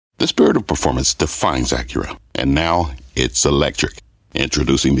The spirit of performance defines Acura, and now it's electric.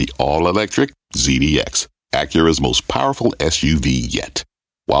 Introducing the all-electric ZDX, Acura's most powerful SUV yet.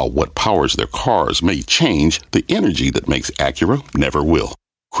 While what powers their cars may change, the energy that makes Acura never will.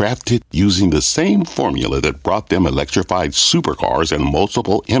 Crafted using the same formula that brought them electrified supercars and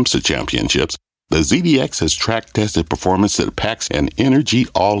multiple IMSA championships, the ZDX has track-tested performance that packs an energy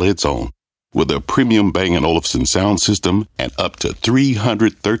all its own. With a premium Bang & Olufsen sound system and up to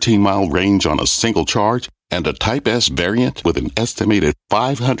 313-mile range on a single charge, and a Type S variant with an estimated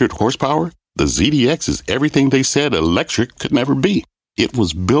 500 horsepower, the ZDX is everything they said electric could never be. It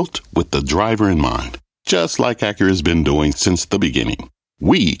was built with the driver in mind, just like Acura's been doing since the beginning.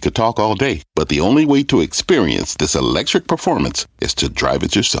 We could talk all day, but the only way to experience this electric performance is to drive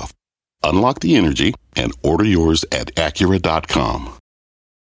it yourself. Unlock the energy and order yours at Acura.com.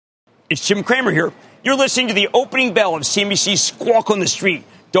 It's Jim Cramer here. You're listening to the opening bell of CNBC's Squawk on the Street.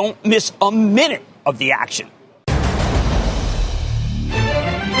 Don't miss a minute of the action.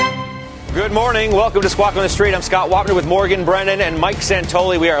 Good morning. Welcome to Squawk on the Street. I'm Scott Wapner with Morgan, Brennan, and Mike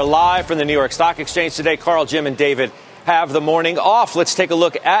Santoli. We are live from the New York Stock Exchange today. Carl, Jim, and David have the morning off. Let's take a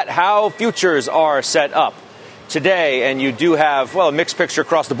look at how futures are set up today. And you do have, well, a mixed picture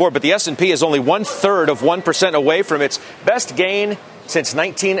across the board, but the S&P is only 1/3 of 1% away from its best gain since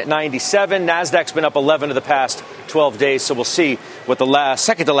 1997. Nasdaq's been up 11 of the past 12 days, so we'll see what the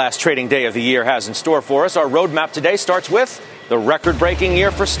second to last trading day of the year has in store for us. Our roadmap today starts with the record-breaking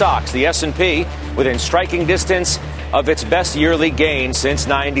year for stocks. The S&P within striking distance of its best yearly gain since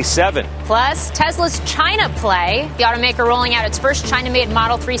 97. Plus, Tesla's China play, the automaker rolling out its first China-made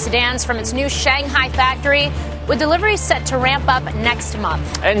Model 3 sedans from its new Shanghai factory, with deliveries set to ramp up next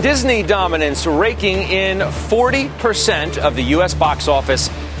month. And Disney dominance raking in 40% of the U.S. box office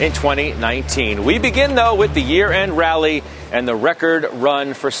in 2019. We begin, though, with the year-end rally and the record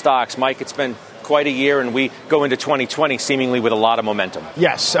run for stocks. Mike, it's been quite a year, and we go into 2020 seemingly with a lot of momentum.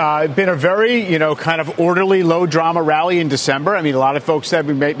 Yes, been a very, kind of orderly, low-drama rally in December. I mean, a lot of folks said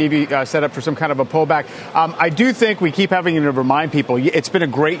we may maybe set up for some kind of a pullback. I do think we keep having to remind people it's been a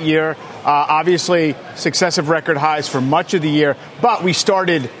great year. Obviously, successive record highs for much of the year, but we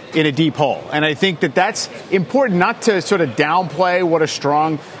started in a deep hole. And I think that that's important, not to sort of downplay what a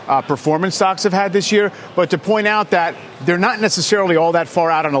strong performance stocks have had this year, but to point out that they're not necessarily all that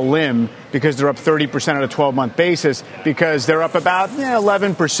far out on a limb because they're up 30% on a 12-month basis, because they're up about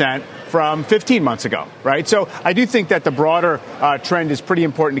 11% from 15 months ago, right? So I do think that the broader trend is pretty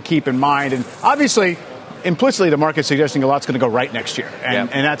important to keep in mind. And obviously, implicitly, the market's suggesting a lot's going to go right next year. And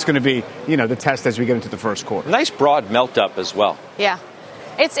that's going to be, the test as we get into the first quarter. Nice broad melt up as well. Yeah.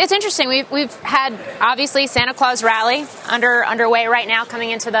 It's interesting. We've had, obviously, Santa Claus rally underway right now, coming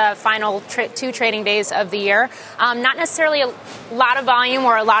into the final two trading days of the year. Not necessarily a lot of volume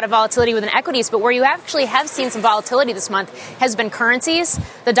or a lot of volatility within equities, but where you actually have seen some volatility this month has been currencies.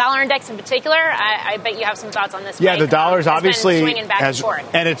 The dollar index in particular, I bet you have some thoughts on this. Yeah, Mike. The dollar's obviously swinging back and forth.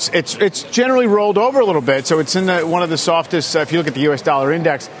 And it's generally rolled over a little bit. So it's in one of the softest, if you look at the U.S. dollar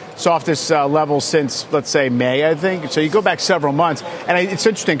index, softest levels since, let's say, May, I think. So you go back several months. And it's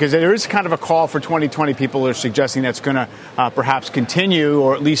interesting because there is kind of a call for 2020. People are suggesting that's going to perhaps continue,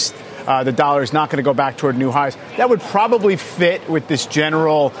 or at least the dollar is not going to go back toward new highs. That would probably fit with this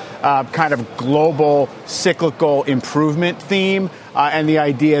general kind of global cyclical improvement theme. And the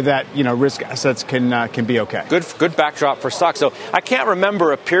idea that, risk assets can be okay. Good backdrop for stocks. So I can't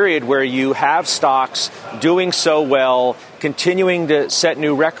remember a period where you have stocks doing so well, continuing to set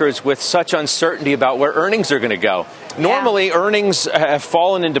new records with such uncertainty about where earnings are going to go. Normally, earnings have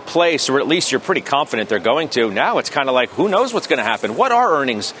fallen into place, or at least you're pretty confident they're going to. Now it's kind of like, who knows what's going to happen? What are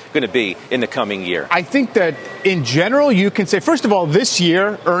earnings going to be in the coming year? I think that in general, you can say, first of all, this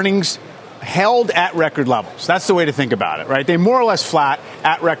year, earnings held at record levels. That's the way to think about it, right? They more or less flat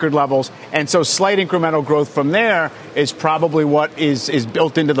at record levels. And so slight incremental growth from there is probably what is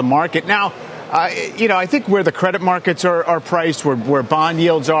built into the market. Now, I think where the credit markets are priced, where bond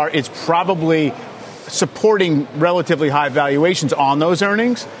yields are, it's probably supporting relatively high valuations on those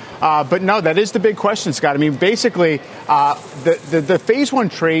earnings. But no, that is the big question, Scott. I mean, basically, the phase one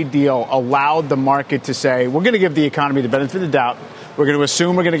trade deal allowed the market to say, we're going to give the economy the benefit of the doubt. We're going to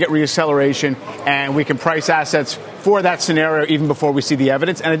assume we're going to get reacceleration, and we can price assets for that scenario even before we see the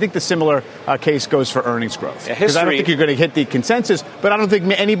evidence. And I think the similar case goes for earnings growth. Because I don't think you're going to hit the consensus, but I don't think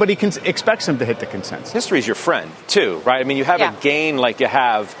anybody expects them to hit the consensus. History's your friend, too, right? I mean, you have a gain like you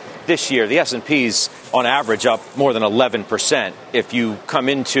have this year. The S&P's on average up more than 11% if you come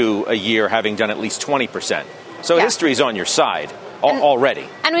into a year having done at least 20%. So history's on your side. already.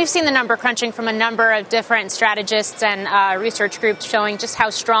 And we've seen the number crunching from a number of different strategists and research groups showing just how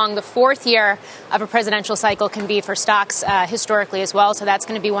strong the fourth year of a presidential cycle can be for stocks historically as well. So that's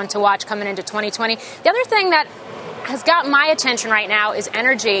going to be one to watch coming into 2020. The other thing that has got my attention right now is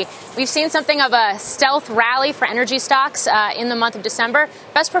energy. We've seen something of a stealth rally for energy stocks in the month of December.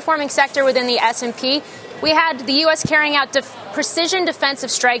 Best performing sector within the S&P. We had the U.S. carrying out precision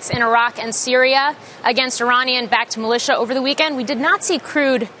defensive strikes in Iraq and Syria against Iranian-backed militia over the weekend. We did not see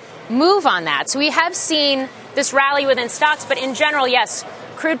crude move on that. So we have seen this rally within stocks. But in general, yes,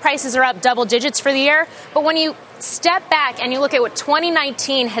 crude prices are up double digits for the year. But when you step back and you look at what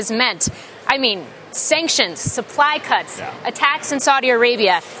 2019 has meant, I mean, sanctions, supply cuts, attacks in Saudi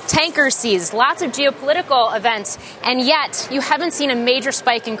Arabia, tanker seized, lots of geopolitical events, and yet you haven't seen a major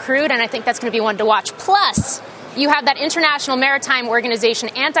spike in crude, and I think that's going to be one to watch. Plus, you have that International Maritime Organization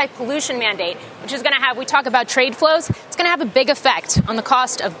anti-pollution mandate, which is going to have, we talk about trade flows, it's going to have a big effect on the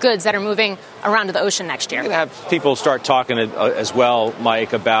cost of goods that are moving around to the ocean next year. You're going to have people start talking as well,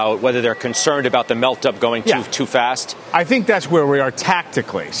 Mike, about whether they're concerned about the melt-up going too fast. I think that's where we are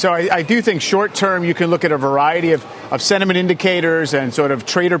tactically. So I do think short-term you can look at a variety of sentiment indicators and sort of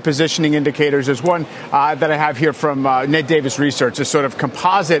trader positioning indicators. There's one that I have here from Ned Davis Research, a sort of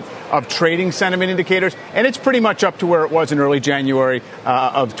composite of trading sentiment indicators, and it's pretty much up to where it was in early January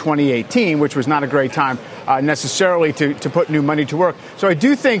of 2018, which was not a great time necessarily to put new money to work. So I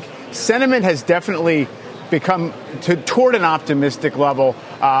do think sentiment has definitely become toward an optimistic level,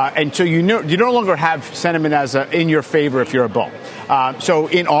 and so you no longer have sentiment as in your favor if you're a bull. So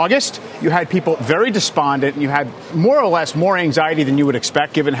in August, you had people very despondent, and you had more or less more anxiety than you would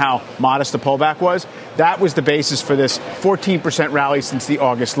expect, given how modest the pullback was. That was the basis for this 14% rally since the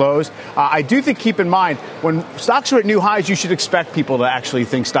August lows. I do think, keep in mind, when stocks are at new highs, you should expect people to actually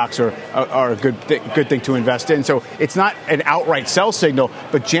think stocks are a good thing to invest in. So it's not an outright sell signal,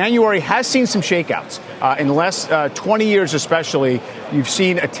 but January has seen some shakeouts. In the last 20 years especially, you've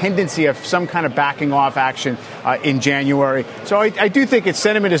seen a tendency of some kind of backing off action in January. So I do think its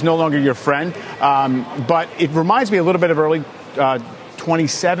sentiment is no longer your friend, but it reminds me a little bit of early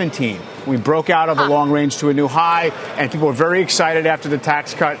 2017. We broke out of the long range to a new high, and people were very excited after the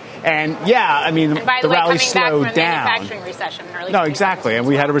tax cut. And the rally slowed down. Manufacturing recession in early No, exactly. And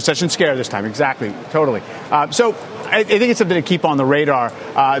we had a recession scare this time. Exactly. Totally. So I think it's something to keep on the radar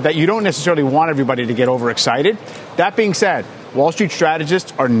that you don't necessarily want everybody to get overexcited. That being said, Wall Street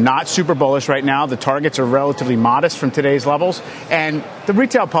strategists are not super bullish right now. The targets are relatively modest from today's levels, and the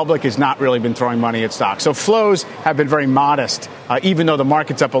retail public has not really been throwing money at stocks. So flows have been very modest, even though the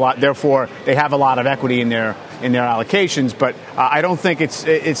market's up a lot. Therefore, they have a lot of equity in their allocations. But I don't think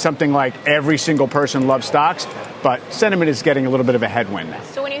it's something like every single person loves stocks. But sentiment is getting a little bit of a headwind now.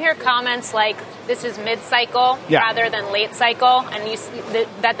 So when you hear comments like this is mid-cycle rather than late cycle, and you see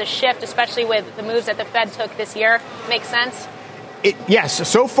that the shift, especially with the moves that the Fed took this year, makes sense? Yes,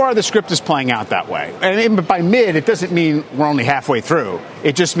 so far the script is playing out that way. And by mid, it doesn't mean we're only halfway through.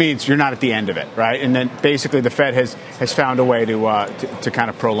 It just means you're not at the end of it, right? And then basically the Fed has found a way to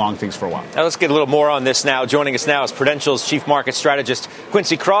kind of prolong things for a while. Now let's get a little more on this now. Joining us now is Prudential's chief market strategist,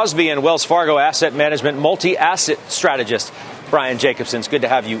 Quincy Crosby, and Wells Fargo Asset Management multi-asset strategist, Brian Jacobson. It's good to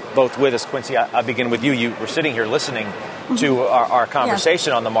have you both with us. Quincy, I'll begin with you. You were sitting here listening to our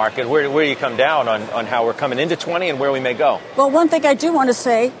conversation on the market. Where do you come down on how we're coming into 20 and where we may go? Well, one thing I do want to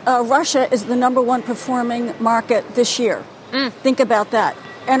say, Russia is the number one performing market this year. Think about that.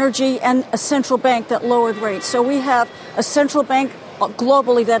 Energy and a central bank that lowered rates. So we have a central bank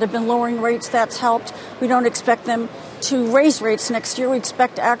globally that have been lowering rates. That's helped. We don't expect them to raise rates next year. We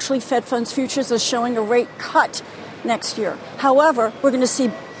expect actually Fed funds futures is showing a rate cut next year. However, we're going to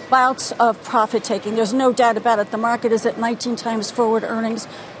see bouts of profit taking. There's no doubt about it. The market is at 19 times forward earnings.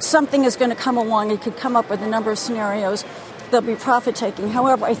 Something is going to come along. It could come up with a number of scenarios. There'll be profit taking.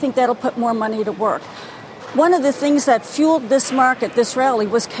 However, I think that'll put more money to work. One of the things that fueled this market, this rally,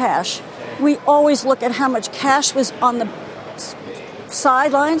 was cash. We always look at how much cash was on the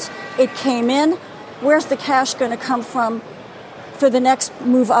sidelines. It came in. Where's the cash going to come from for the next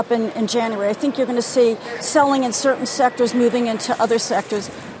move up in January? I think you're going to see selling in certain sectors, moving into other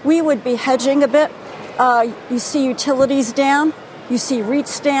sectors. We would be hedging a bit. You see utilities down. You see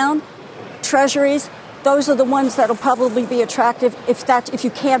REITs down. Treasuries. Those are the ones that will probably be attractive if you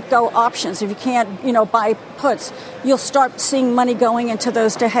can't go options, if you can't, buy puts. You'll start seeing money going into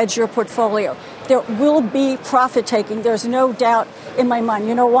those to hedge your portfolio. There will be profit taking. There's no doubt in my mind.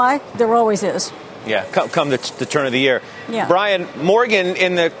 You know why? There always is. Yeah, come the turn of the year. Yeah. Brian, Morgan,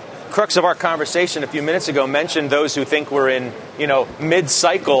 in the crux of our conversation a few minutes ago, mentioned those who think we're in,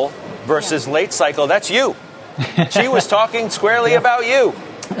 mid-cycle versus late cycle. That's you. She was talking squarely about you.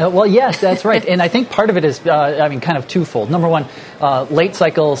 Well, yes, that's right. And I think part of it is, kind of twofold. Number one, late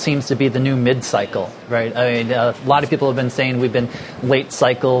cycle seems to be the new mid-cycle, right? A lot of people have been saying we've been late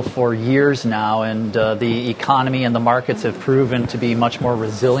cycle for years now, and the economy and the markets have proven to be much more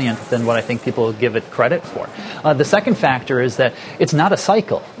resilient than what I think people give it credit for. The second factor is that it's not a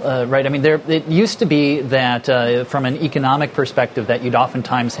cycle, right? It used to be that from an economic perspective that you'd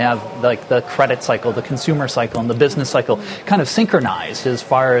oftentimes have like the credit cycle, the consumer cycle, and the business cycle kind of synchronized as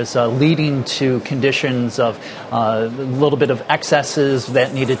far as leading to conditions of a little bit of excesses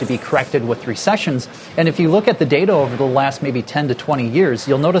that needed to be corrected with recessions. And if you look at the data over the last maybe 10 to 20 years,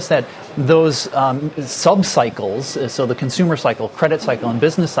 you'll notice that those sub-cycles, so the consumer cycle, credit cycle, and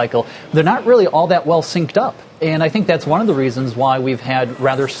business cycle, they're not really all that well synced up. And I think that's one of the reasons why we've had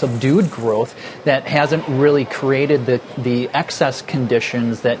rather subdued growth that hasn't really created the excess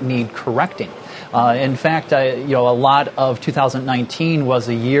conditions that need correcting. In fact, a lot of 2019 was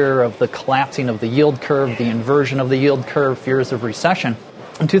a year of the collapsing of the yield curve, the inversion of the yield curve, fears of recession.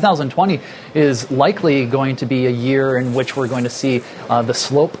 And 2020 is likely going to be a year in which we're going to see the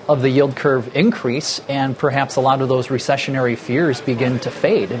slope of the yield curve increase, and perhaps a lot of those recessionary fears begin to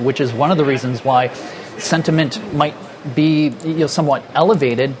fade, which is one of the reasons why sentiment might be somewhat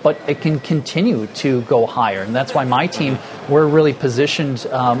elevated, but it can continue to go higher. And that's why my team, we're really positioned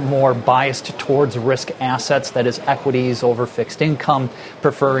more biased towards risk assets, that is equities over fixed income,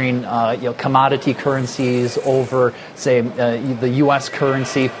 preferring commodity currencies over, say, the U.S.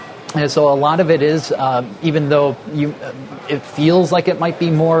 currency. And so a lot of it is, even though it feels like it might be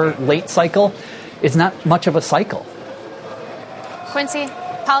more late cycle, it's not much of a cycle. Quincy,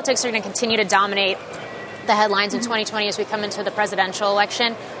 politics are going to continue to dominate the headlines in 2020 as we come into the presidential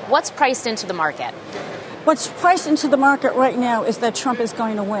election. What's priced into the market? What's priced into the market right now is that Trump is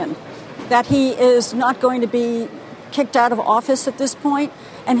going to win, that he is not going to be kicked out of office at this point,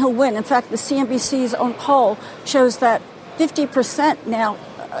 and he'll win. In fact, the CNBC's own poll shows that 50% now,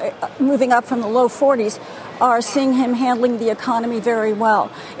 moving up from the low 40s, are seeing him handling the economy very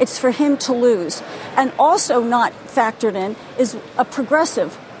well. It's for him to lose. And also not factored in is a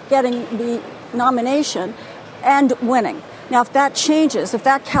progressive getting the nomination and winning. Now, if that changes, if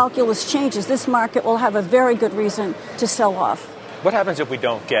that calculus changes, this market will have a very good reason to sell off. What happens if we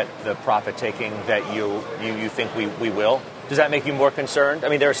don't get the profit-taking that you think we will? Does that make you more concerned?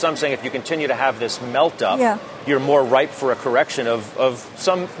 There are some saying if you continue to have this melt-up, you're more ripe for a correction of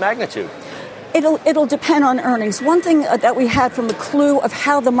some magnitude. It'll depend on earnings. One thing that we had from the clue of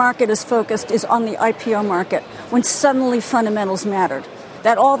how the market is focused is on the IPO market, when suddenly fundamentals mattered.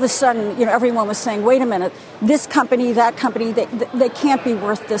 That all of a sudden, everyone was saying, wait a minute, this company, that company, they can't be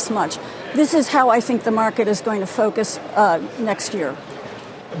worth this much. This is how I think the market is going to focus next year.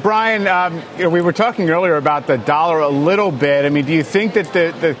 Brian, we were talking earlier about the dollar a little bit. Do you think that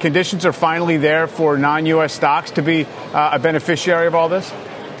the conditions are finally there for non-U.S. stocks to be a beneficiary of all this?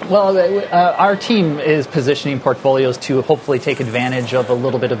 Well, our team is positioning portfolios to hopefully take advantage of a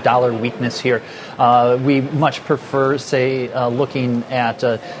little bit of dollar weakness here. We much prefer, say, looking at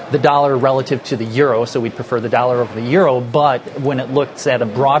the dollar relative to the euro, so we'd prefer the dollar over the euro, but when it looks at a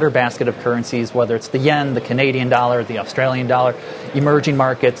broader basket of currencies, whether it's the yen, the Canadian dollar, the Australian dollar, emerging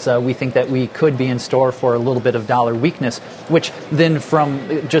markets, we think that we could be in store for a little bit of dollar weakness, which then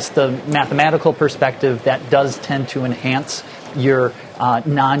from just the mathematical perspective, that does tend to enhance your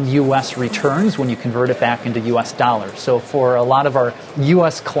non-U.S. returns when you convert it back into U.S. dollars. So for a lot of our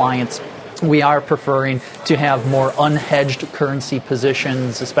U.S. clients, we are preferring to have more unhedged currency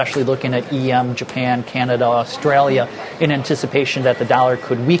positions, especially looking at EM, Japan, Canada, Australia, in anticipation that the dollar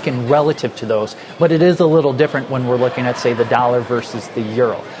could weaken relative to those. But it is a little different when we're looking at, say, the dollar versus the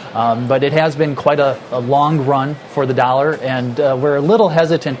euro. But it has been quite a long run for the dollar, and we're a little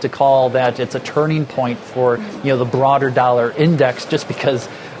hesitant to call that it's a turning point for the broader dollar index, just because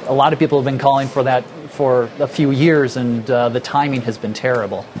a lot of people have been calling for that for a few years, and the timing has been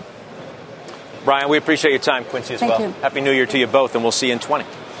terrible. Brian, we appreciate your time. Quincy as well. Thank you. Happy New Year to you both, and we'll see you in 20.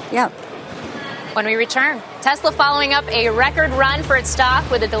 Yeah. When we return, Tesla following up a record run for its stock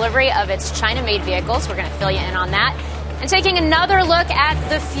with the delivery of its China-made vehicles. We're going to fill you in on that. And taking another look at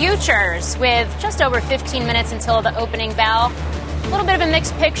the futures with just over 15 minutes until the opening bell. A little bit of a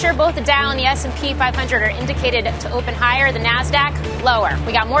mixed picture. Both the Dow and the S&P 500 are indicated to open higher. The NASDAQ lower.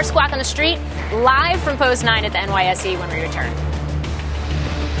 We got more Squawk on the Street live from Post 9 at the NYSE when we return.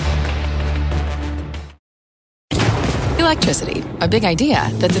 Electricity, a big idea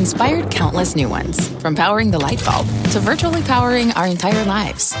that's inspired countless new ones. From powering the light bulb to virtually powering our entire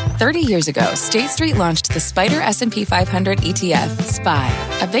lives. 30 years ago, State Street launched the Spider S&P 500 ETF,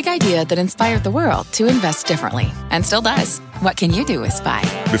 SPY. A big idea that inspired the world to invest differently. And still does. What can you do with SPY?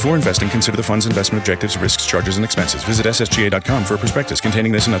 Before investing, consider the fund's investment objectives, risks, charges, and expenses. Visit ssga.com for a prospectus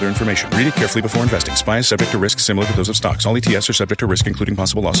containing this and other information. Read it carefully before investing. SPY is subject to risks similar to those of stocks. All ETFs are subject to risk, including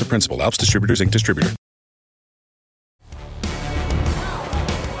possible loss of principal. Alps Distributors, Inc. Distributor.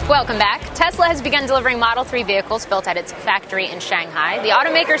 Welcome back. Tesla has begun delivering Model 3 vehicles built at its factory in Shanghai. The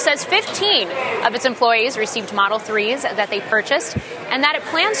automaker says 15 of its employees received Model 3s that they purchased, and that it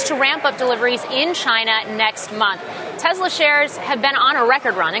plans to ramp up deliveries in China next month. Tesla shares have been on a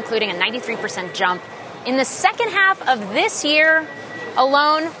record run, including a 93% jump in the second half of this year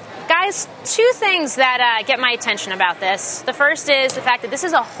alone. Guys, two things that get my attention about this. The first is the fact that this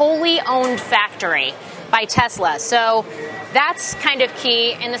is a wholly owned factory by Tesla. So that's kind of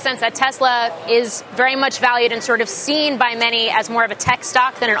key in the sense that Tesla is very much valued and sort of seen by many as more of a tech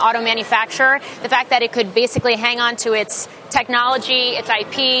stock than an auto manufacturer. The fact that it could basically hang on to its technology, its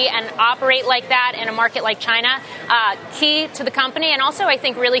IP, and operate like that in a market like China, key to the company. And also, I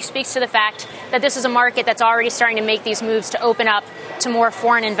think, really speaks to the fact that this is a market that's already starting to make these moves to open up to more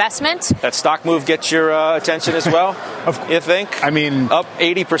foreign investment. That stock move gets your attention as well, you think? I mean, up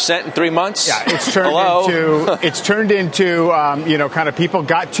 80% in 3 months? Yeah, it's turned into, kind of people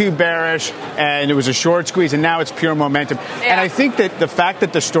got too bearish and it was a short squeeze and now it's pure momentum. Yeah. And I think that the fact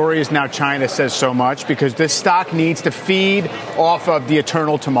that the story is now China says so much because this stock needs to feed off of the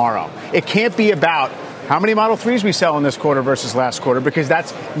eternal tomorrow. It can't be about how many Model 3s we sell in this quarter versus last quarter, because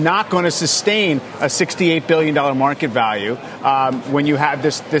that's not going to sustain a $68 billion market value when you have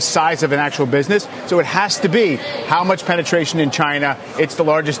this size of an actual business. So it has to be how much penetration in China. It's the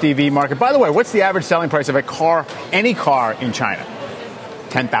largest EV market. By the way, what's the average selling price of a car, any car in China?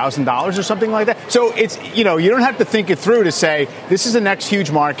 $10,000 or something like that. So it's, you don't have to think it through to say this is the next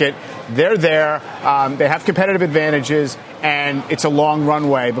huge market. They're there. They have competitive advantages, and it's a long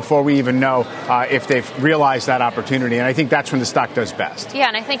runway before we even know if they've realized that opportunity. And I think that's when the stock does best. Yeah,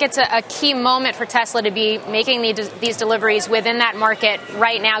 and I think it's a key moment for Tesla to be making these deliveries within that market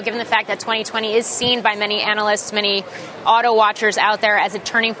right now, given the fact that 2020 is seen by many analysts, many auto watchers out there as a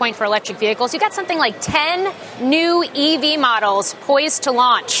turning point for electric vehicles. You got something like 10 new EV models poised to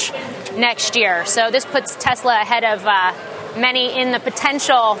launch next year. So this puts Tesla ahead of many in the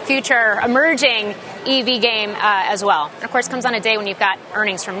potential future emerging EV game as well. And of course, comes on a day when you've got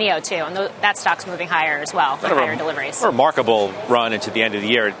earnings from NIO too, and that stock's moving higher as well, with higher deliveries. A remarkable run into the end of the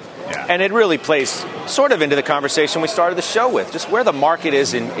year. Yeah. And it really plays sort of into the conversation we started the show with, just where the market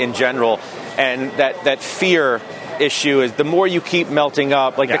is in general, and that fear issue is the more you keep melting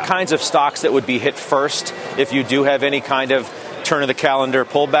up, the kinds of stocks that would be hit first if you do have any kind of turn of the calendar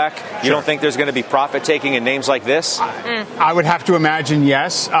pullback. You don't think there's going to be profit taking in names like this? I would have to imagine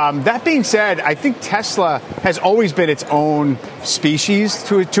yes. That being said, I think Tesla has always been its own species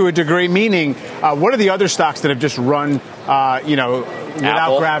to a degree, meaning what are the other stocks that have just run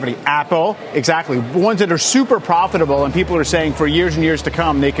without gravity? Apple, exactly. Ones that are super profitable, and people are saying for years and years to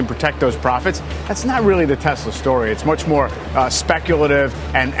come they can protect those profits. That's not really the Tesla story. It's much more speculative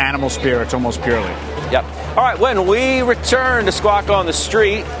and animal spirits almost purely. Yep. All right, when we return to Squawk on the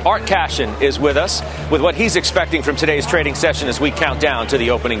Street, Art Cashin is with us with what he's expecting from today's trading session as we count down to the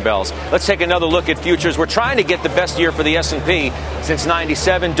opening bells. Let's take another look at futures. We're trying to get the best year for the S&P since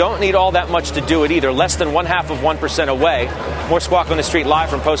 97. Don't need all that much to do it either. Less than 0.5% away. More Squawk on the Street live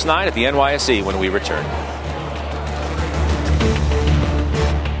from Post 9 at the NYSE when we return.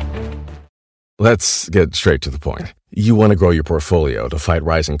 Let's get straight to the point. You want to grow your portfolio to fight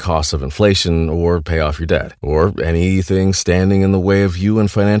rising costs of inflation or pay off your debt or anything standing in the way of you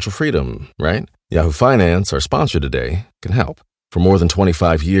and financial freedom, right? Yahoo Finance, our sponsor today, can help. For more than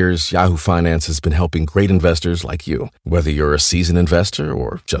 25 years, Yahoo Finance has been helping great investors like you. Whether you're a seasoned investor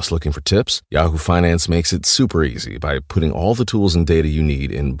or just looking for tips, Yahoo Finance makes it super easy by putting all the tools and data you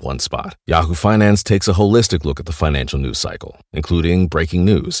need in one spot. Yahoo Finance takes a holistic look at the financial news cycle, including breaking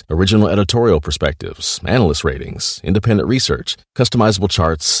news, original editorial perspectives, analyst ratings, independent research, customizable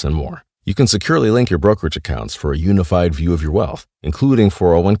charts, and more. You can securely link your brokerage accounts for a unified view of your wealth, including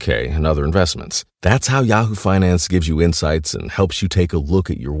 401k and other investments. That's how Yahoo Finance gives you insights and helps you take a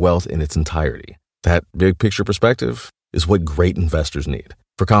look at your wealth in its entirety. That big picture perspective is what great investors need.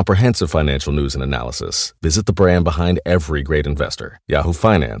 For comprehensive financial news and analysis, visit the brand behind every great investor,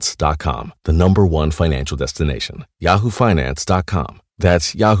 yahoofinance.com, the #1 financial destination, yahoofinance.com.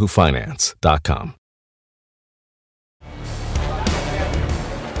 That's yahoofinance.com.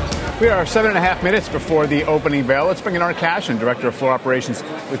 We are 7.5 minutes before the opening bell. Let's bring in Art Cashin, Director of Floor Operations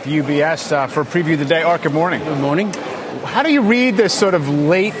with UBS, for a preview of the day. Art, good morning. Good morning. How do you read this sort of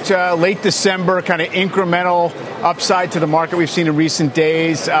late December kind of incremental upside to the market we've seen in recent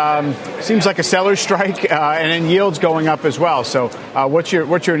days? Seems like a seller's strike, and then yields going up as well. So what's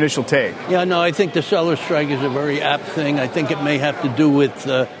your initial take? Yeah, no, I think the seller's strike is a very apt thing. I think it may have to do with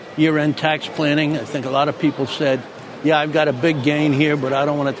year-end tax planning. I think a lot of people said, yeah, I've got a big gain here, but I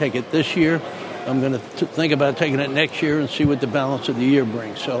don't want to take it this year. I'm going to think about taking it next year and see what the balance of the year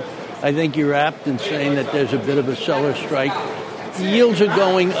brings. So I think you're apt in saying that there's a bit of a seller's strike. Yields are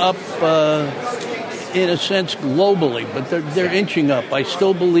going up in a sense globally, but they're inching up. I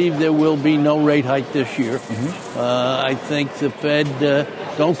still believe there will be no rate hike this year. I think the Fed,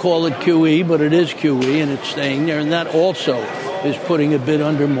 don't call it QE, but it is QE, and it's staying there. And that also is putting a bit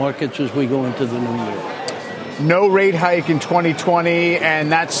under markets as we go into the new year. No rate hike in 2020,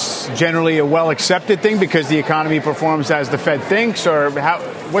 and that's generally a well-accepted thing because the economy performs as the Fed thinks, or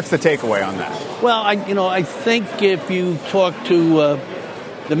what's the takeaway on that? Well, I think if you talk to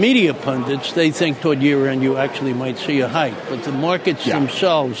the media pundits, they think toward year-end you actually might see a hike. But the markets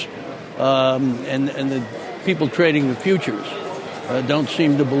themselves and the people trading the futures don't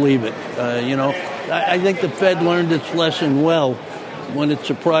seem to believe it. I think the Fed learned its lesson well when it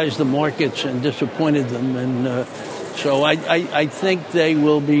surprised the markets and disappointed them. And so I think they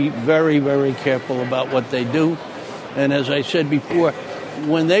will be very, very careful about what they do. And as I said before,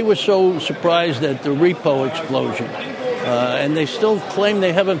 when they were so surprised at the repo explosion, and they still claim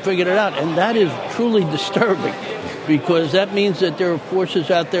they haven't figured it out, and that is truly disturbing because that means that there are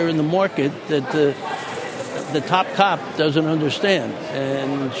forces out there in the market that the top cop doesn't understand.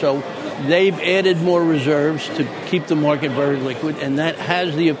 And so they've added more reserves to keep the market very liquid, and that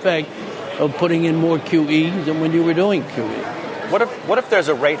has the effect of putting in more QE than when you were doing QE. What if there's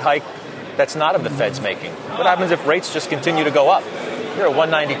a rate hike that's not of the Fed's making? What happens if rates just continue to go up? You're at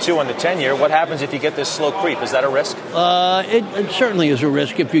 192 on the 10-year. What happens if you get this slow creep? Is that a risk? It certainly is a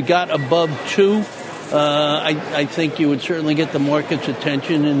risk. If you got above 2, I think you would certainly get the market's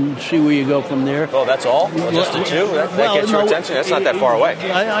attention and see where you go from there. Oh, that's all? Just a 2? That gets your attention? That's not that far away.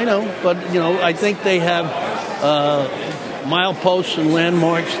 I know, but, I think they have mileposts and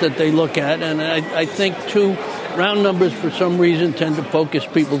landmarks that they look at, and I think 2 round numbers for some reason tend to focus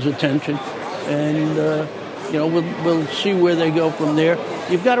people's attention, and, we'll see where they go from there.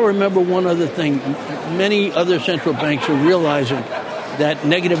 You've got to remember one other thing. Many other central banks are realizing that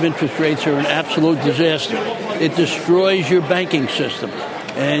negative interest rates are an absolute disaster. It destroys your banking system.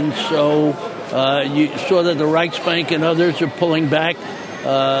 And so you saw that the Reichsbank and others are pulling back.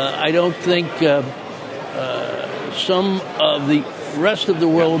 I don't think some of the rest of the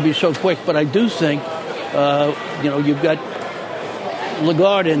world will be so quick, but I do think, you've got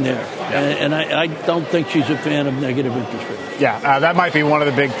Lagarde in there, and I don't think she's a fan of negative interest rates. Yeah, that might be one of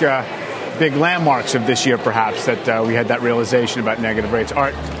the big landmarks of this year, perhaps, that we had that realization about negative rates.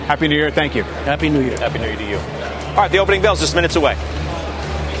 Art, Happy New Year. Thank you. Happy New Year. Happy New Year to you. All right, the opening bell's just minutes away.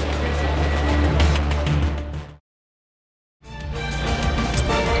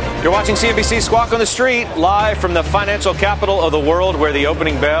 You're watching CNBC Squawk on the Street, live from the financial capital of the world, where the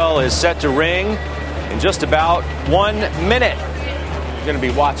opening bell is set to ring in just about 1 minute. We're going to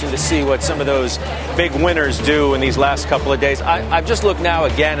be watching to see what some of those big winners do in these last couple of days. I've just looked now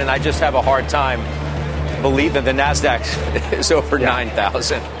again, and I just have a hard time believing the NASDAQ is over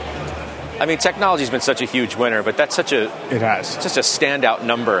 9,000. I mean, technology's been such a huge winner, but that's such a standout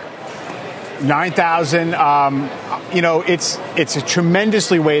number. 9,000. It's a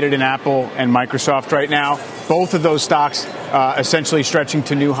tremendously weighted in Apple and Microsoft right now. Both of those stocks essentially stretching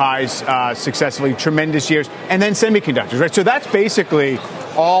to new highs successively, tremendous years. And then semiconductors, right? So that's basically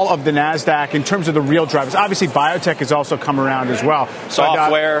all of the NASDAQ in terms of the real drivers. Obviously, biotech has also come around as well.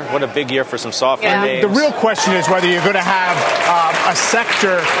 Software, what a big year for some software names. The real question is whether you're going to have a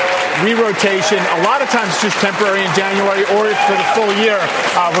sector re-rotation. A lot of times it's just temporary in January, or if for the full year,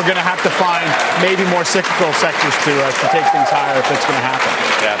 we're going to have to find maybe more cyclical sectors to take things higher if it's going to happen.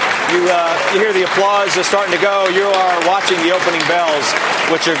 Yeah. You hear the applause starting to go. You are watching the opening bells,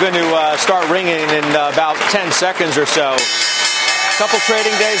 which are going to start ringing in about 10 seconds or so. Couple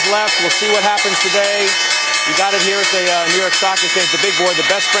trading days left. We'll see what happens today. You got it here at the New York Stock Exchange, the big board, the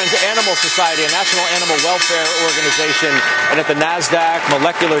Best Friends Animal Society, a national animal welfare organization, and at the NASDAQ,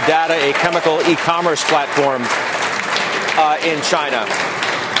 Molecular Data, a chemical e-commerce platform in China.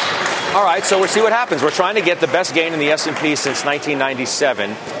 All right, so we'll see what happens. We're trying to get the best gain in the S&P since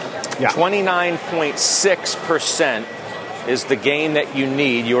 1997. 29.6% is the gain that you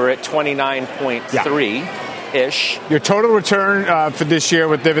need. You're at 29.3. ish. Your total return for this year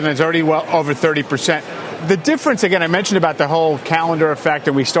with dividends already well over 30%. The difference, again, I mentioned about the whole calendar effect,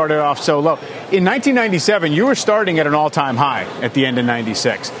 and we started off so low. In 1997, you were starting at an all-time high at the end of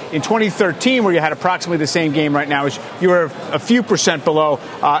 96. In 2013, where you had approximately the same game right now, you were a few percent below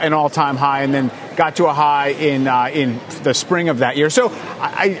an all-time high, and then got to a high in the spring of that year. So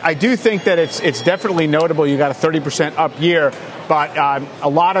I do think that it's definitely notable. You got a 30% up year, but a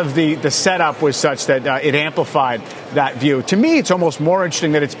lot of the setup was such that it amplified that view. To me, it's almost more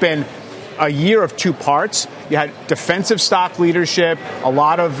interesting that it's been a year of two parts. You had defensive stock leadership, a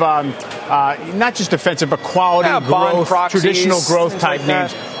lot of not just defensive, but quality growth, proxies, traditional growth type like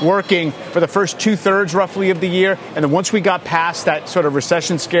names working for the first 2/3 roughly of the year. And then once we got past that sort of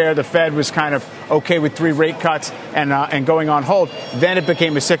recession scare, the Fed was kind of okay with 3 rate cuts and going on hold. Then it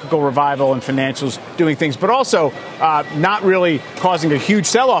became a cyclical revival and financials doing things, but also not really causing a huge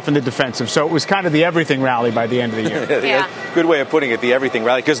sell-off in the defensive. So it was kind of the everything rally by the end of the year. Yeah. Good way of putting it, the everything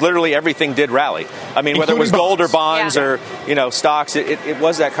rally, because literally everything did rally. I mean, whether it was gold or bonds or, stocks, it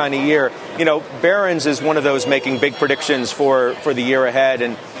was that kind of year. Barron's is one of those making big predictions for the year ahead,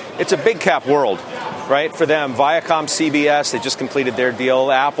 and it's a big cap world, right? For them, Viacom, CBS, they just completed their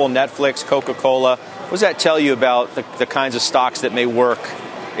deal, Apple, Netflix, Coca-Cola. What does that tell you about the kinds of stocks that may work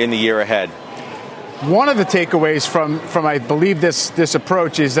in the year ahead? One of the takeaways from I believe this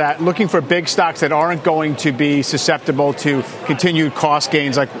approach is that looking for big stocks that aren't going to be susceptible to continued cost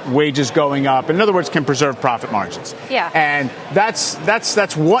gains like wages going up. In other words, can preserve profit margins. Yeah. And that's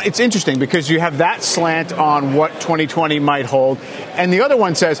what it's interesting because you have that slant on what 2020 might hold. And the other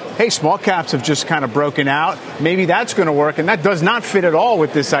one says, hey, small caps have just kind of broken out. Maybe that's going to work. And that does not fit at all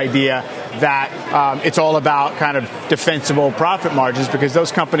with this idea that it's all about kind of defensible profit margins because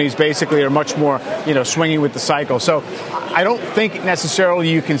those companies basically are much more, swinging with the cycle. So I don't think necessarily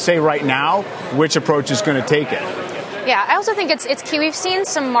you can say right now which approach is going to take it. Yeah, I also think it's key. We've seen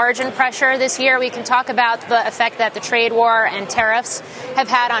some margin pressure this year. We can talk about the effect that the trade war and tariffs have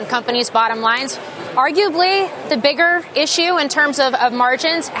had on companies' bottom lines. Arguably, the bigger issue in terms of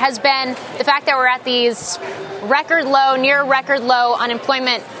margins has been the fact that we're at these near record low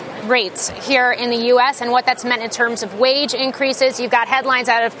unemployment rates here in the U.S. and what that's meant in terms of wage increases. You've got headlines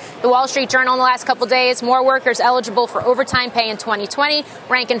out of the Wall Street Journal in the last couple of days. More workers eligible for overtime pay in 2020.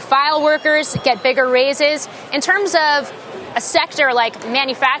 Rank and file workers get bigger raises. In terms of a sector like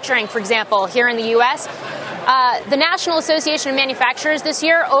manufacturing, for example, here in the U.S., the National Association of Manufacturers this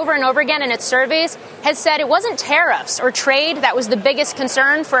year, over and over again in its surveys, has said it wasn't tariffs or trade that was the biggest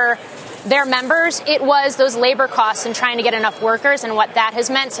concern for their members. It was those labor costs and trying to get enough workers and what that has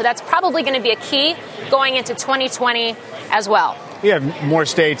meant. So that's probably going to be a key going into 2020 as well. We have more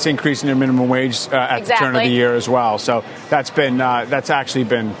states increasing their minimum wage at the turn of the year as well. So that's actually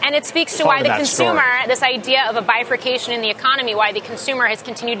been. And it speaks to why the consumer, this idea of a bifurcation in the economy, why the consumer has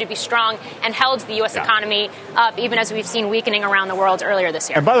continued to be strong and held the U.S. economy up, even as we've seen weakening around the world earlier this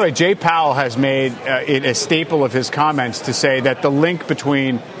year. And by the way, Jay Powell has made it a staple of his comments to say that the link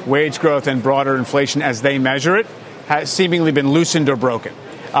between wage growth and broader inflation as they measure it has seemingly been loosened or broken.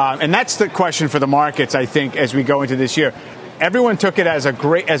 And that's the question for the markets, I think, as we go into this year. Everyone took it as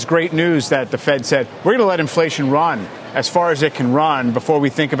great news that the Fed said, we're going to let inflation run as far as it can run before we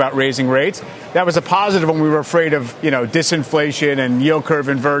think about raising rates. That was a positive when we were afraid of, disinflation and yield curve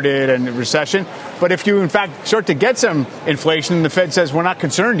inverted and recession. But if you, in fact, start to get some inflation and the Fed says we're not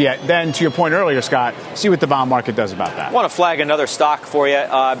concerned yet, then to your point earlier, Scott, see what the bond market does about that. I want to flag another stock for you.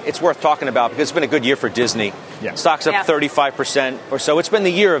 It's worth talking about because it's been a good year for Disney. Yeah. Stock's up 35% or so. It's been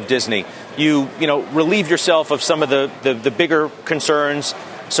the year of Disney. You relieve yourself of some of the bigger concerns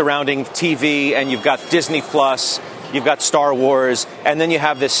surrounding TV, and you've got Disney Plus. You've got Star Wars, and then you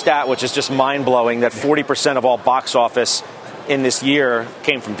have this stat, which is just mind-blowing, that 40% of all box office in this year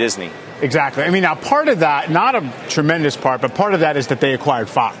came from Disney. Exactly. I mean, now part of that, not a tremendous part, but part of that is that they acquired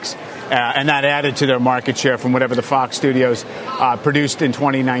Fox, and that added to their market share from whatever the Fox studios produced in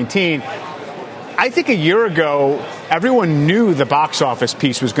 2019. I think a year ago, everyone knew the box office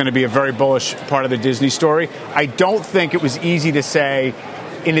piece was going to be a very bullish part of the Disney story. I don't think it was easy to say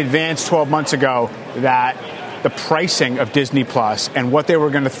in advance 12 months ago that the pricing of Disney Plus and what they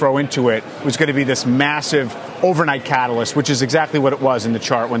were going to throw into it was going to be this massive overnight catalyst, which is exactly what it was in the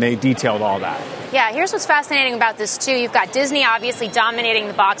chart when they detailed all that. Yeah, here's what's fascinating about this, too. You've got Disney obviously dominating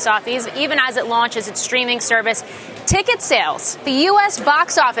the box office, even as it launches its streaming service. Ticket sales, the U.S.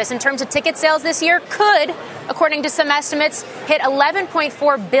 box office in terms of ticket sales this year could, according to some estimates, hit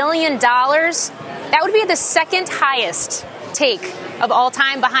 $11.4 billion. That would be the second highest take of all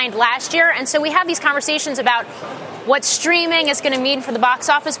time behind last year. And so we have these conversations about what streaming is going to mean for the box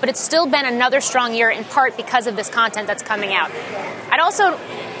office, but it's still been another strong year in part because of this content that's coming out. I'd also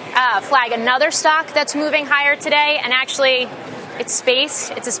flag another stock that's moving higher today, and actually it's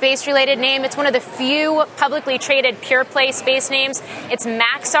space. It's a space-related name. It's one of the few publicly traded pure-play space names. It's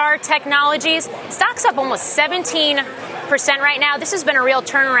Maxar Technologies. Stock's up almost 17% right now. This has been a real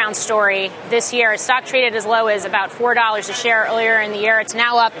turnaround story this year. Stock traded as low as about $4 a share earlier in the year. It's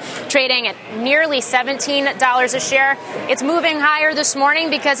now up trading at nearly $17 a share. It's moving higher this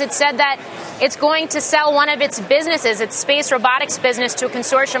morning because it said that it's going to sell one of its businesses, its space robotics business, to a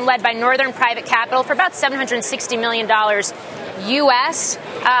consortium led by Northern Private Capital for about $760 million U.S.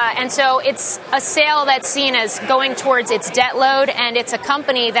 And so it's a sale that's seen as going towards its debt load, and it's a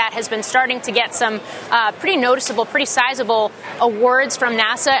company that has been starting to get some pretty noticeable, pretty sizable awards from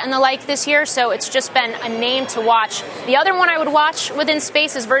NASA and the like this year. So it's just been a name to watch. The other one I would watch within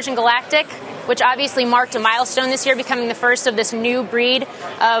space is Virgin Galactic, which obviously marked a milestone this year, becoming the first of this new breed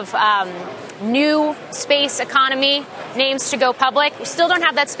of new space economy names to go public. We still don't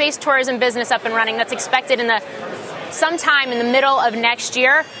have that space tourism business up and running. That's expected sometime in the middle of next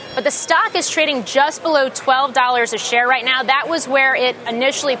year. But the stock is trading just below $12 a share right now. That was where it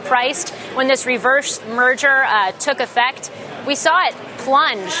initially priced when this reverse merger took effect. We saw it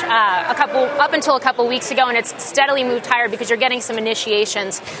plunge up until a couple weeks ago, and it's steadily moved higher because you're getting some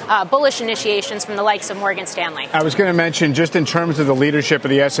initiations, bullish initiations from the likes of Morgan Stanley. I was going to mention, just in terms of the leadership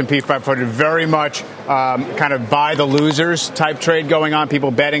of the S&P 500, very much kind of buy the losers type trade going on,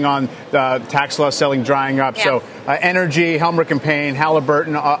 people betting on the tax loss selling drying up. Yeah. So energy, Helmerich & Payne,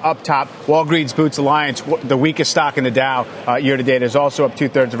 Halliburton up top, Walgreens Boots Alliance, the weakest stock in the Dow year to date, is also up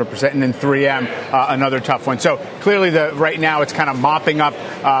 0.2%, and then 3M, another tough one. So clearly right now it's kind of mopping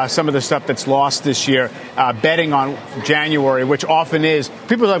up some of the stuff that's lost this year, betting on January, which often is,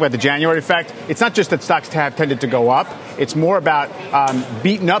 people talk about the January effect. It's not just that stocks have tended to go up. It's more about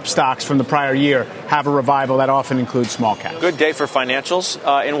beaten up stocks from the prior year have a revival. That often includes small caps. Good day for financials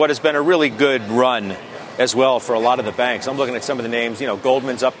in what has been a really good run as well for a lot of the banks. I'm looking at some of the names.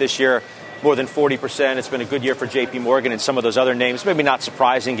 Goldman's up this year more than 40%. It's been a good year for J.P. Morgan and some of those other names. Maybe not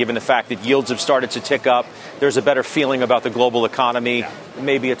surprising given the fact that yields have started to tick up. There's a better feeling about the global economy. Yeah.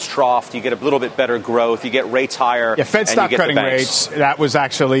 Maybe it's troughed. You get a little bit better growth. You get rates higher. Yeah, Fed stock cutting rates. That was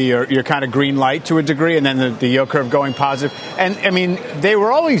actually your kind of green light to a degree, and then the yield curve going positive. And, I mean, they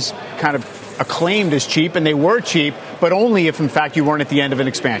were always kind of acclaimed as cheap, and they were cheap, but only if, in fact, you weren't at the end of an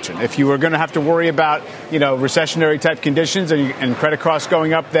expansion. If you were going to have to worry about, recessionary type conditions and credit costs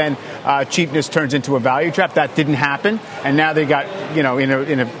going up, then cheapness turns into a value trap. That didn't happen, and now they got,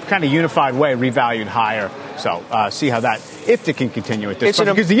 in a kind of unified way, revalued higher. So see how if it can continue at this point.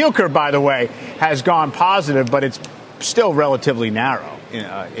 Because the yield curve, by the way, has gone positive, but it's still relatively narrow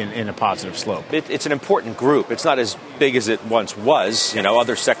in a positive slope. It's an important group. It's not as big as it once was.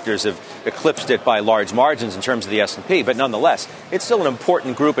 Other sectors have eclipsed it by large margins in terms of the S&P, but nonetheless, it's still an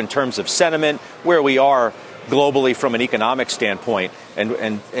important group in terms of sentiment, where we are globally from an economic standpoint, and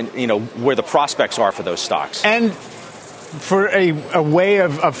where the prospects are for those stocks. And for a way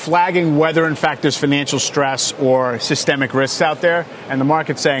of flagging whether, in fact, there's financial stress or systemic risks out there, and the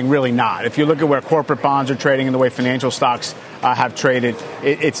market's saying really not. If you look at where corporate bonds are trading and the way financial stocks have traded,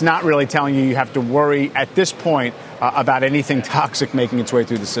 it's not really telling you have to worry at this point about anything toxic making its way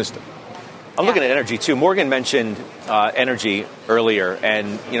through the system. I'm looking at energy, too. Morgan mentioned energy earlier,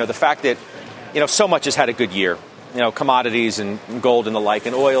 and, the fact that, so much has had a good year. Commodities and gold and the like,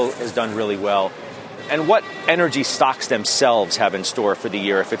 and oil has done really well. And what energy stocks themselves have in store for the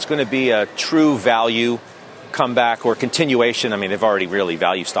year, if it's going to be a true value comeback or continuation. I mean, they've already really,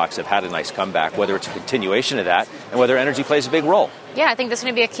 value stocks have had a nice comeback, whether it's a continuation of that and whether energy plays a big role. Yeah, I think this is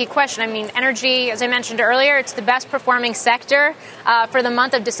going to be a key question. I mean, energy, as I mentioned earlier, it's the best performing sector for the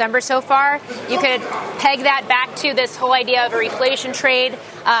month of December so far. You could peg that back to this whole idea of a reflation trade,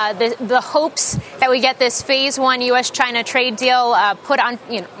 the hopes that we get this phase one U.S.-China trade deal put on,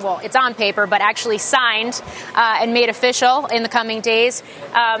 it's on paper, but actually signed and made official in the coming days.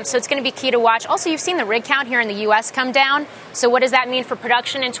 So it's going to be key to watch. Also, you've seen the rig count here in the U.S. come down. So what does that mean for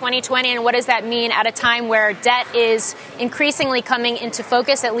production in 2020? And what does that mean at a time where debt is increasingly coming into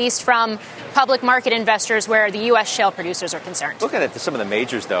focus, at least from public market investors where the U.S. shale producers are concerned? Looking at some of the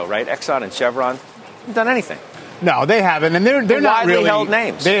majors, though, right? Exxon and Chevron haven't done anything. No, they haven't. And they're not really held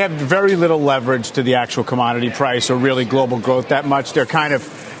names. They have very little leverage to the actual commodity price or really global growth that much. They're kind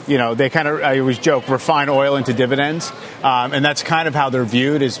of, I always joke, refine oil into dividends. And that's kind of how they're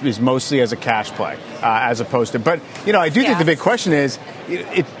viewed, is mostly as a cash play, as opposed to. But, I do think the big question is,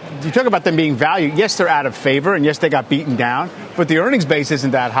 you talk about them being value. Yes, they're out of favor, and yes, they got beaten down, but the earnings base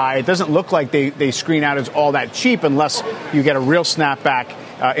isn't that high. It doesn't look like they screen out as all that cheap unless you get a real snapback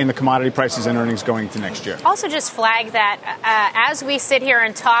in the commodity prices and earnings going into next year. Also just flag that as we sit here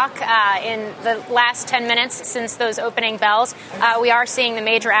and talk in the last 10 minutes since those opening bells, we are seeing the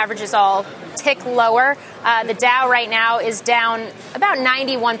major averages all tick lower. The Dow right now is down about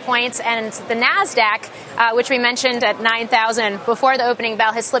 91 points, and the NASDAQ, which we mentioned at 9,000 before the opening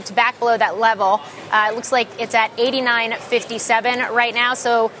bell, has slipped back below that level. It looks like it's at 89.57 right now.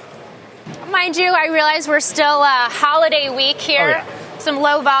 So, mind you, I realize we're still holiday week here. Oh, yeah. Some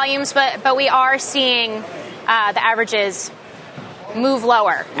low volumes, but we are seeing the averages move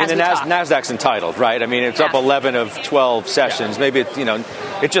lower. And the NASDAQ's entitled, right? I mean, it's up 11 of 12 sessions. Maybe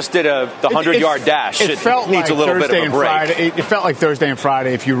it just did the 100-yard dash. It felt needs like a little Thursday bit of a break. Friday. It felt like Thursday and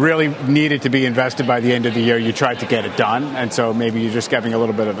Friday. If you really needed to be invested by the end of the year, you tried to get it done. And so maybe you're just getting a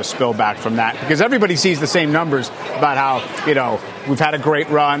little bit of a spillback from that because everybody sees the same numbers about how, we've had a great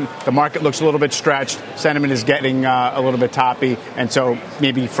run. The market looks a little bit stretched. Sentiment is getting a little bit toppy. And so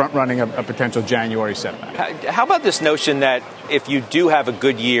maybe front-running a potential January setback. How about this notion that if you do have a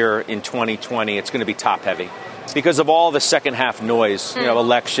good year in 2020, it's going to be top-heavy? Because of all the second half noise,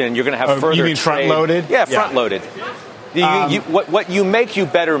 election, you're going to have further. You mean front loaded? Yeah, front loaded. What you make, you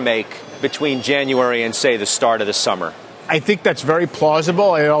better make between January and say the start of the summer. I think that's very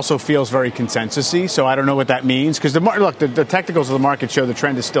plausible. It also feels very consensus-y, so I don't know what that means. Because the technicals of the market show the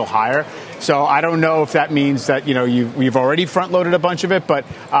trend is still higher. So I don't know if that means that we've already front-loaded a bunch of it. But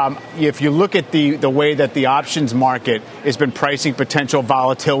if you look at the way that the options market has been pricing potential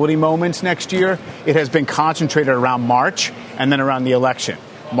volatility moments next year, it has been concentrated around March and then around the election.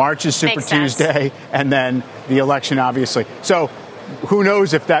 March is Super Tuesday, and then the election, obviously. So who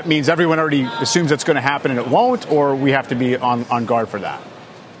knows if that means everyone already assumes it's going to happen and it won't, or we have to be on guard for that.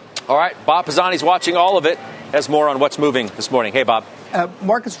 All right. Bob Pisani's watching all of it. Has more on what's moving this morning. Hey, Bob.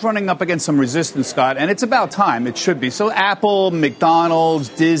 Market's running up against some resistance, Scott, and it's about time. It should be. So Apple, McDonald's,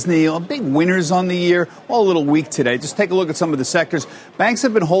 Disney, all big winners on the year, all a little weak today. Just take a look at some of the sectors. Banks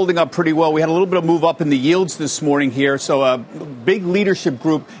have been holding up pretty well. We had a little bit of move up in the yields this morning here. So a big leadership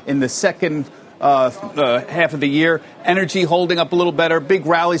group in the second half of the year. Energy holding up a little better. Big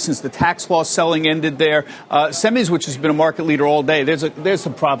rally since the tax law selling ended there. Semis, which has been a market leader all day. There's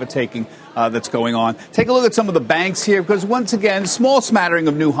some profit taking that's going on. Take a look at some of the banks here because once again, small smattering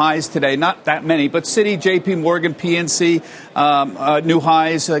of new highs today. Not that many, but Citi, JP Morgan, PNC, new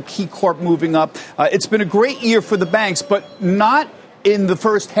highs. KeyCorp moving up. It's been a great year for the banks, but not in the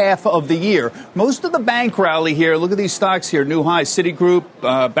first half of the year. Most of the bank rally here, look at these stocks here, new highs,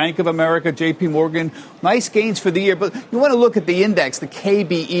 Citigroup, Bank of America, JP Morgan, nice gains for the year. But you want to look at the index, the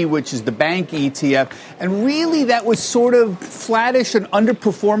KBE, which is the bank ETF, and really that was sort of flattish and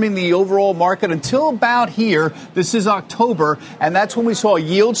underperforming the overall market until about here. This is October, and that's when we saw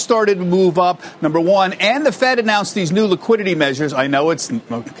yields started to move up, number one, and the Fed announced these new liquidity measures. I know it's,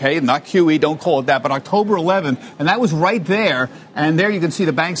 okay, not QE, don't call it that, but October 11th, and that was right there. And there you can see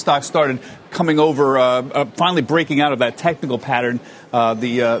the bank stocks started coming over, finally breaking out of that technical pattern,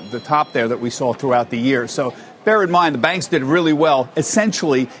 the top there that we saw throughout the year. So bear in mind, the banks did really well,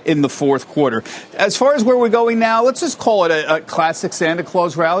 essentially, in the fourth quarter. As far as where we're going now, let's just call it a classic Santa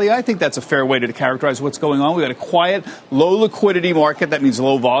Claus rally. I think that's a fair way to characterize what's going on. We've got a quiet, low liquidity market. That means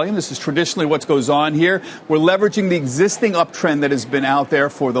low volume. This is traditionally what goes on here. We're leveraging the existing uptrend that has been out there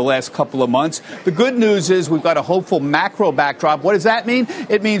for the last couple of months. The good news is we've got a hopeful macro backdrop. What does that mean?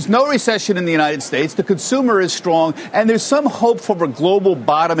 It means no recession in the United States. The consumer is strong, and there's some hope for a global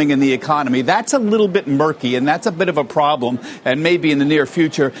bottoming in the economy. That's a little bit murky, and that's a bit of a problem, and maybe in the near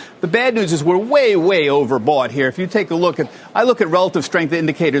future. The bad news is we're way, way overbought here. If you take a look at, I look at relative strength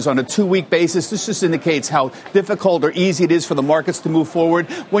indicators on a 2-week basis. This just indicates how difficult or easy it is for the markets to move forward.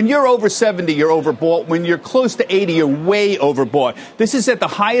 When you're over 70, you're overbought. When you're close to 80, you're way overbought. This is at the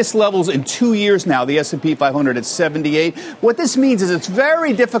highest levels in 2 years now, the S&P 500 at 78. What this means is it's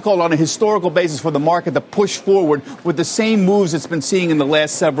very difficult on a historical basis for the market to push forward with the same moves it's been seeing in the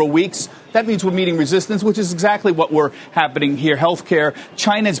last several weeks. That means we're meeting resistance, which is exactly what we're happening here. Healthcare.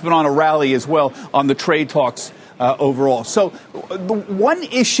 China's been on a rally as well on the trade talks overall. So the one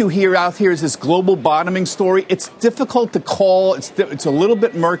issue out here is this global bottoming story. It's difficult to call. It's a little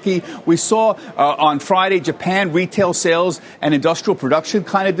bit murky. We saw on Friday Japan retail sales and industrial production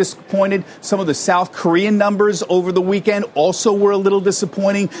kind of disappointed. Some of the South Korean numbers over the weekend also were a little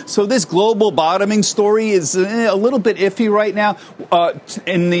disappointing. So this global bottoming story is a little bit iffy right now.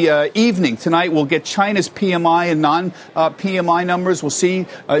 In the evening tonight, we'll get China's PMI and non-PMI numbers. We'll see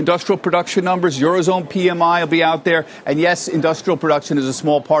industrial production numbers. Eurozone PMI will be out out there. And yes, industrial production is a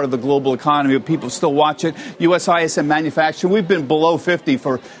small part of the global economy, but people still watch it. U.S. ISM manufacturing, we've been below 50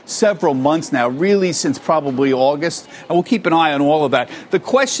 for several months now, really since probably August. And we'll keep an eye on all of that. The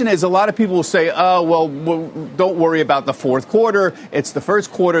question is, a lot of people will say, oh, well, don't worry about the fourth quarter. It's the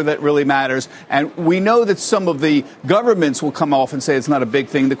first quarter that really matters. And we know that some of the governments will come off and say it's not a big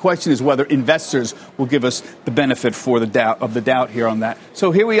thing. The question is whether investors will give us the benefit for the doubt here on that.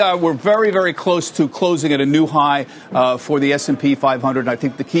 So here we are. We're very, very close to closing at a new high for the S&P 500. And I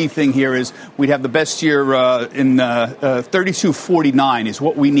think the key thing here is we'd have the best year in 32.49 is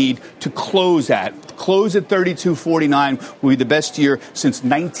what we need to close at. Close at 32.49 will be the best year since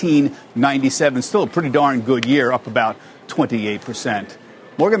 1997. Still a pretty darn good year, up about 28%.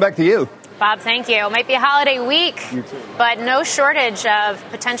 Morgan, back to you. Bob, thank you. It might be a holiday week, but no shortage of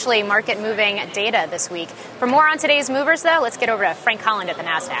potentially market-moving data this week. For more on today's movers, though, let's get over to Frank Holland at the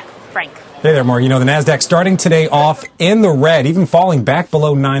NASDAQ. Frank. Hey there, Morgan. The NASDAQ starting today off in the red, even falling back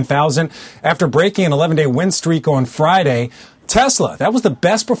below 9,000 after breaking an 11-day win streak on Friday. Tesla, that was the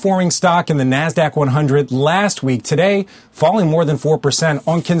best performing stock in the NASDAQ 100 last week. Today, falling more than 4%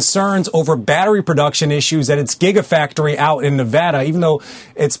 on concerns over battery production issues at its Gigafactory out in Nevada, even though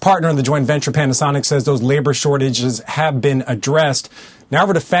its partner in the joint venture, Panasonic, says those labor shortages have been addressed. Now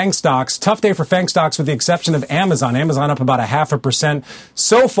over to FANG stocks. Tough day for FANG stocks with the exception of Amazon. Amazon up about 0.5%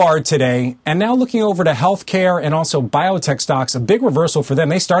 so far today. And now looking over to healthcare and also biotech stocks, a big reversal for them.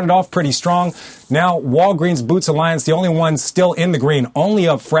 They started off pretty strong. Now Walgreens Boots Alliance, the only one still in the green, only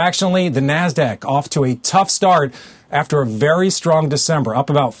up fractionally. The NASDAQ off to a tough start after a very strong December, up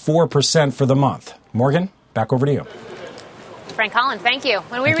about 4% for the month. Morgan, back over to you. Frank Holland, thank you.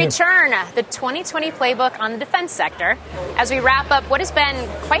 When we return, the 2020 playbook on the defense sector, as we wrap up what has been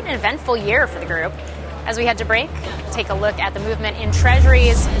quite an eventful year for the group. As we head to break, take a look at the movement in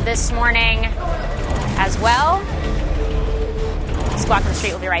treasuries this morning as well. Squawk on the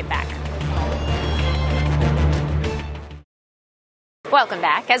Street will be right back. Welcome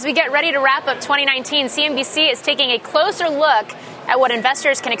back. As we get ready to wrap up 2019, CNBC is taking a closer look at what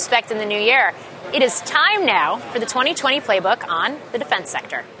investors can expect in the new year. It is time now for the 2020 playbook on the defense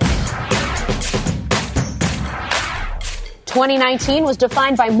sector. 2019 was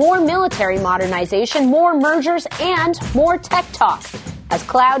defined by more military modernization, more mergers, and more tech talk, as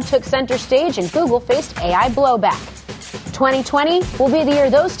cloud took center stage and Google faced AI blowback. 2020 will be the year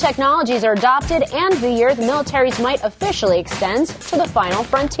those technologies are adopted and the year the militaries might officially extend to the final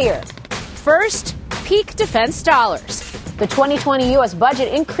frontier. First, peak defense dollars. The 2020 U.S.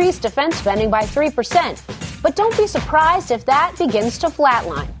 budget increased defense spending by 3%, but don't be surprised if that begins to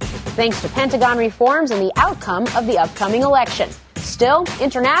flatline, thanks to Pentagon reforms and the outcome of the upcoming election. Still,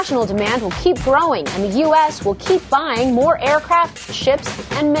 international demand will keep growing, and the U.S. will keep buying more aircraft,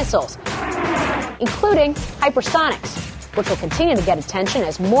 ships, and missiles, including hypersonics, which will continue to get attention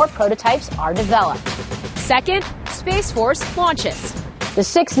as more prototypes are developed. Second, Space Force launches. The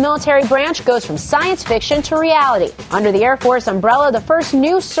sixth military branch goes from science fiction to reality. Under the Air Force umbrella, the first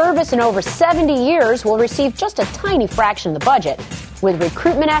new service in over 70 years will receive just a tiny fraction of the budget, with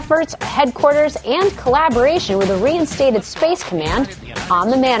recruitment efforts, headquarters, and collaboration with a reinstated Space Command on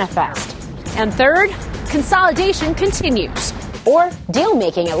the manifest. And third, consolidation continues. Or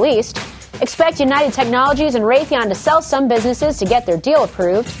deal-making, at least. Expect United Technologies and Raytheon to sell some businesses to get their deal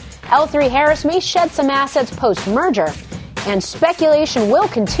approved. L3Harris may shed some assets post-merger. And speculation will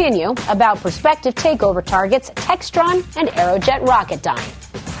continue about prospective takeover targets Textron and Aerojet Rocketdyne.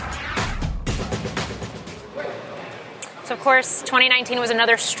 So, of course, 2019 was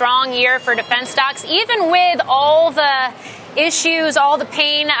another strong year for defense stocks, even with all the issues, all the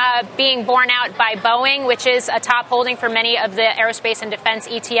pain being borne out by Boeing, which is a top holding for many of the aerospace and defense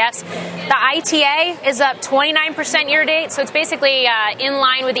ETFs. The ITA is up 29% year-to-date, so it's basically in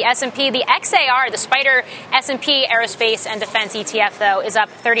line with the S&P. The XAR, the Spider S&P Aerospace and Defense ETF, though, is up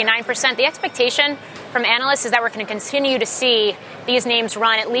 39%. The expectation from analysts is that we're going to continue to see these names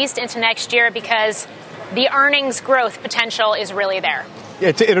run at least into next year because the earnings growth potential is really there.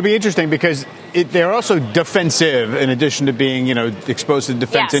 It'll be interesting because they're also defensive in addition to being, exposed to the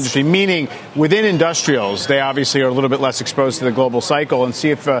defense industry, meaning within industrials, they obviously are a little bit less exposed to the global cycle, and see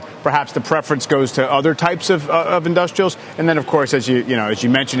if perhaps the preference goes to other types of industrials. And then, of course, as you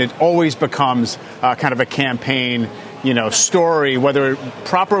mentioned, it always becomes kind of a campaign story, whether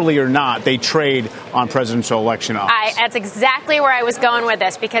properly or not, they trade on presidential election odds. That's exactly where I was going with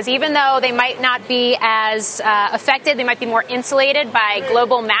this, because even though they might not be as affected, they might be more insulated by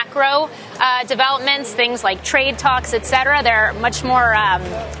global macro developments, things like trade talks, et cetera. They're much more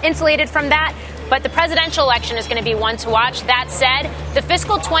insulated from that. But the presidential election is going to be one to watch. That said, the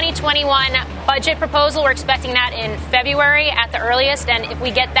fiscal 2021 budget proposal, we're expecting that in February at the earliest. And if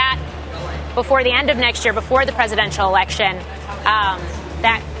we get that before the end of next year, before the presidential election,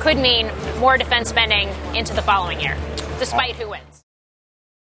 that could mean more defense spending into the following year, despite who wins.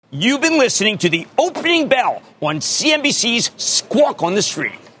 You've been listening to the opening bell on CNBC's Squawk on the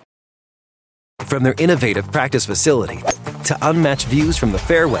Street. From their innovative practice facility to unmatched views from the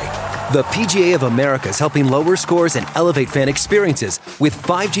fairway, the PGA of America is helping lower scores and elevate fan experiences with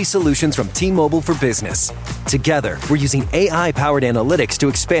 5G solutions from T-Mobile for Business. Together, we're using AI-powered analytics to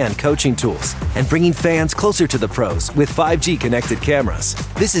expand coaching tools and bringing fans closer to the pros with 5G connected cameras.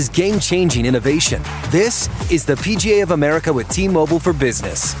 This is game-changing innovation. This is the PGA of America with T-Mobile for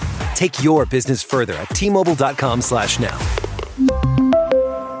Business. Take your business further at T-Mobile.com/now.